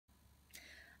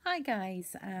Hi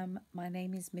guys, my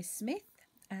name is Miss Smith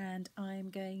and I'm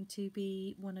going to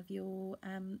be one of your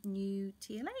new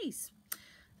TLAs.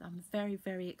 I'm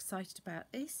very excited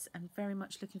about this and very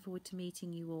much looking forward to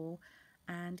meeting you all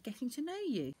and getting to know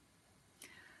you.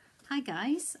 Hi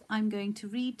guys, I'm going to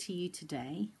read to you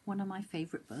today one of my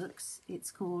favourite books. It's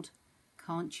called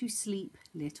Can't You Sleep,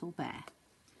 Little Bear?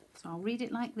 So I'll read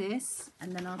it like this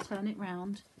and then I'll turn it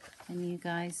round and you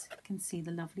guys can see the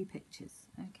lovely pictures,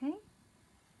 okay?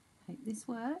 Hope this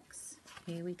works.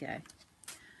 Here we go.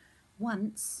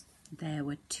 Once there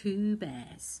were two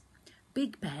bears,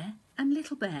 Big Bear and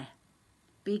Little Bear.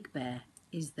 Big Bear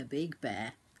is the big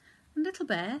bear and Little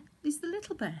Bear is the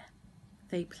little bear.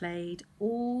 They played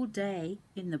all day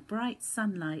in the bright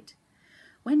sunlight.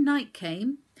 When night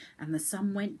came and the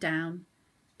sun went down,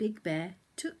 Big Bear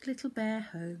took Little Bear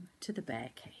home to the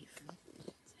bear cave.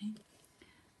 See?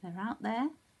 They're out there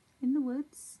in the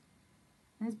woods.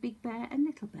 There's Big Bear and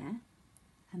Little Bear,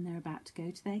 and they're about to go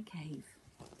to their cave.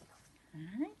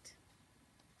 Alright.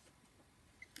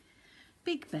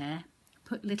 Big Bear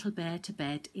put Little Bear to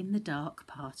bed in the dark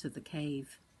part of the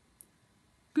cave.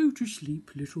 "Go to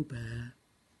sleep, Little Bear,"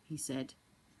 he said.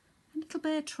 And Little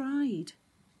Bear tried.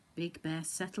 Big Bear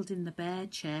settled in the bear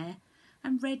chair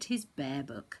and read his bear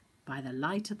book by the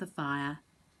light of the fire.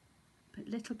 But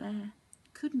Little Bear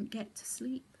couldn't get to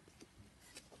sleep.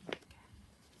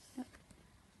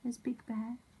 There's Big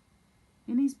Bear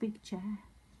in his big chair,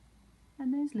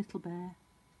 and there's Little Bear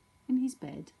in his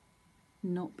bed,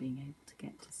 not being able to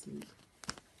get to sleep.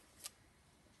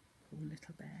 Poor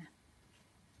Little Bear.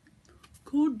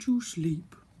 "Can't you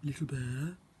sleep, Little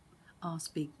Bear?"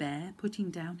 asked Big Bear,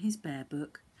 putting down his bear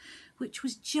book, which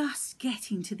was just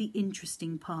getting to the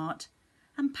interesting part,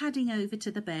 and padding over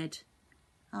to the bed.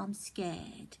 "I'm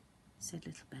scared," said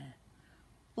Little Bear.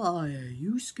 "Why are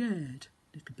you scared,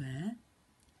 Little Bear?"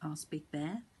 asked Big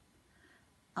Bear.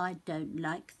 "I don't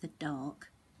like the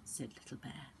dark," said Little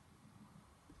Bear.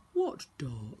 "What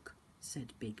dark?"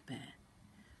 said Big Bear.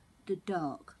 "The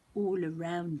dark all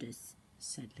around us,"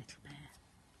 said Little Bear.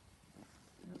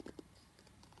 Look,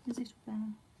 there's Little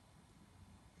Bear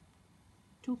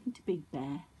talking to Big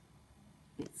Bear,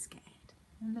 a bit scared.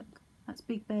 And look, that's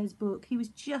Big Bear's book. He was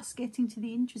just getting to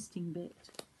the interesting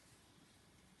bit.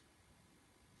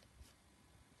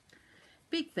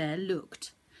 Big Bear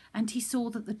looked and he saw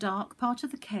that the dark part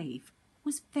of the cave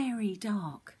was very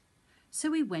dark.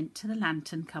 So he went to the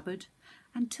lantern cupboard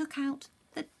and took out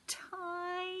the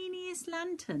tiniest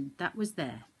lantern that was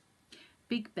there.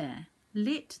 Big Bear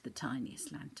lit the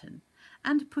tiniest lantern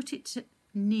and put it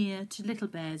near to Little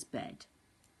Bear's bed.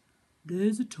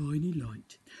 "There's a tiny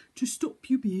light to stop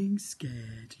you being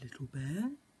scared, Little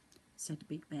Bear," said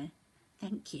Big Bear.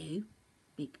 "Thank you,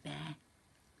 Big Bear,"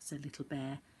 said Little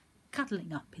Bear,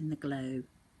 cuddling up in the glow.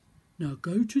 "Now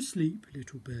go to sleep,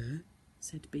 Little Bear,"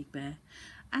 said Big Bear,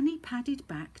 and he padded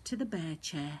back to the bear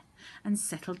chair and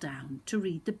settled down to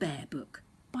read the bear book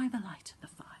by the light of the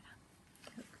fire.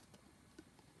 Look,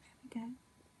 there we go.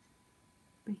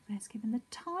 Big Bear's given the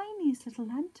tiniest little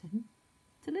lantern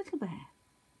to Little Bear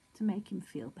to make him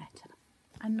feel better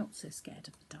and not so scared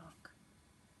of the dark,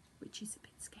 which is a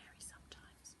bit scary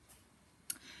sometimes.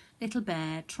 Little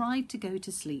Bear tried to go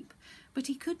to sleep, but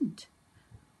he couldn't.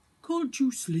 "Can't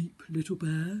you sleep, Little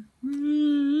Bear?"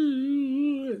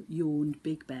 yawned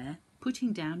Big Bear,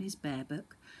 putting down his bear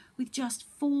book with just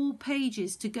 4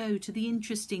 pages to go to the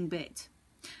interesting bit,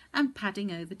 and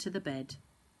padding over to the bed.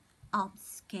 "I'm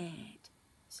scared,"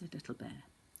 said Little Bear.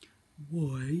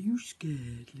 "Why are you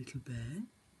scared, Little Bear?"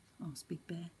 asked Big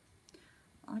Bear.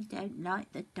 "I don't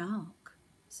like the dark,"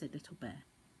 said Little Bear.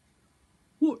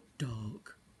 "What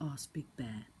dark?" asked Big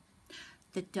Bear.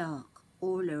 "The dark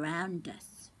all around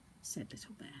us," said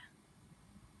Little Bear.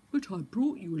 "But I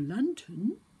brought you a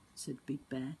lantern," said Big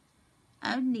Bear.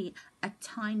 "Only a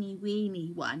tiny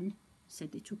weeny one,"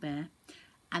 said Little Bear,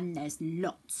 "and there's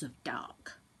lots of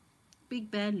dark." Big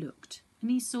Bear looked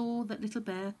and he saw that Little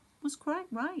Bear was quite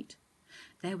right.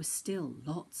 There was still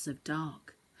lots of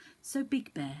dark. So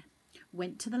Big Bear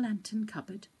went to the lantern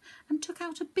cupboard and took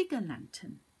out a bigger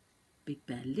lantern. Big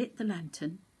Bear lit the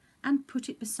lantern and put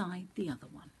it beside the other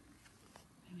one.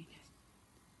 There we go.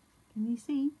 Can you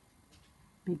see?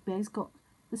 Big Bear's got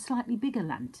the slightly bigger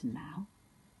lantern now.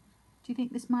 Do you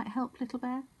think this might help, Little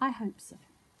Bear? I hope so.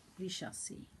 We shall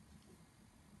see.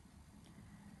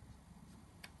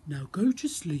 "Now go to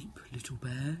sleep, Little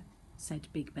Bear,"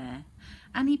 said Big Bear,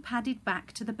 and he padded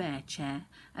back to the bear chair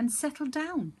and settled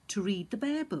down to read the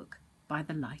bear book by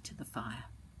the light of the fire.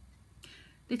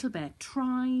 Little Bear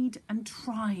tried and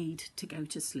tried to go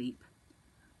to sleep,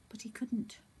 but he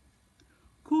couldn't.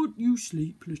 "Can't you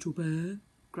sleep, Little Bear?"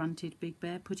 grunted Big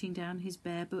Bear, putting down his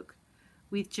bear book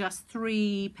with just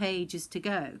 3 pages to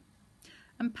go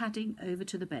and padding over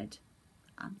to the bed.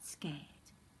 I'm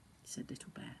scared, said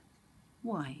Little Bear.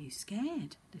 Why are you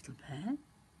scared, Little Bear?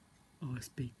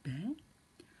 Asked Big Bear.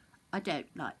 I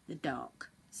don't like the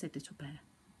dark, said Little Bear.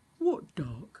 What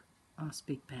dark? Asked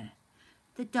Big Bear.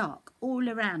 The dark all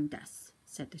around us,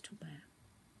 said Little Bear.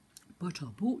 But I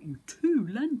bought you 2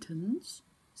 lanterns,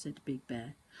 said Big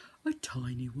Bear. A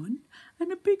tiny one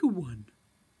and a bigger one.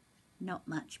 Not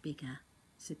much bigger,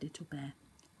 said Little Bear.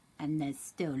 And there's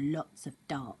still lots of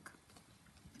dark.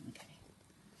 Okay.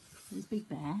 There's Big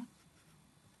Bear,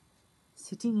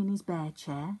 sitting in his bear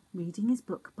chair, reading his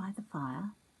book by the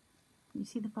fire. You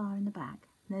see the fire in the back?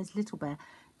 There's Little Bear.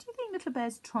 Do you think Little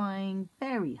Bear's trying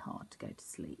very hard to go to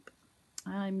sleep?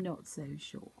 I'm not so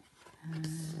sure.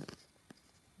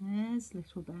 There's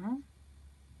Little Bear,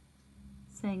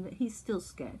 saying that he's still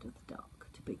scared of the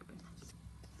dark to Big Bear.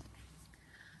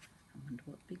 I wonder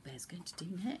what Big Bear's going to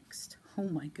do next. Oh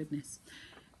my goodness.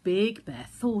 Big Bear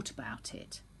thought about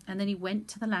it, and then he went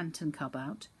to the lantern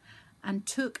cupboard and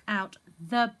took out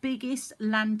the biggest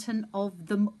lantern of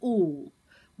them all,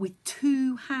 with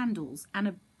 2 handles and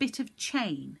a bit of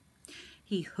chain.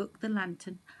 He hooked the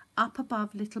lantern up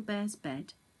above Little Bear's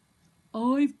bed.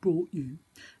 I've brought you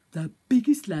the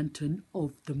biggest lantern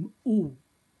of them all,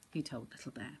 he told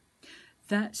Little Bear.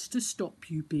 That's to stop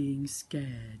you being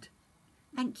scared.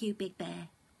 Thank you, Big Bear,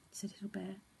 said Little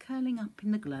Bear, curling up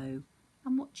in the glow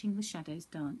and watching the shadows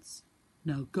dance.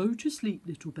 Now go to sleep,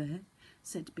 Little Bear,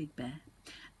 said Big Bear,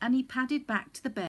 and he padded back to the bed.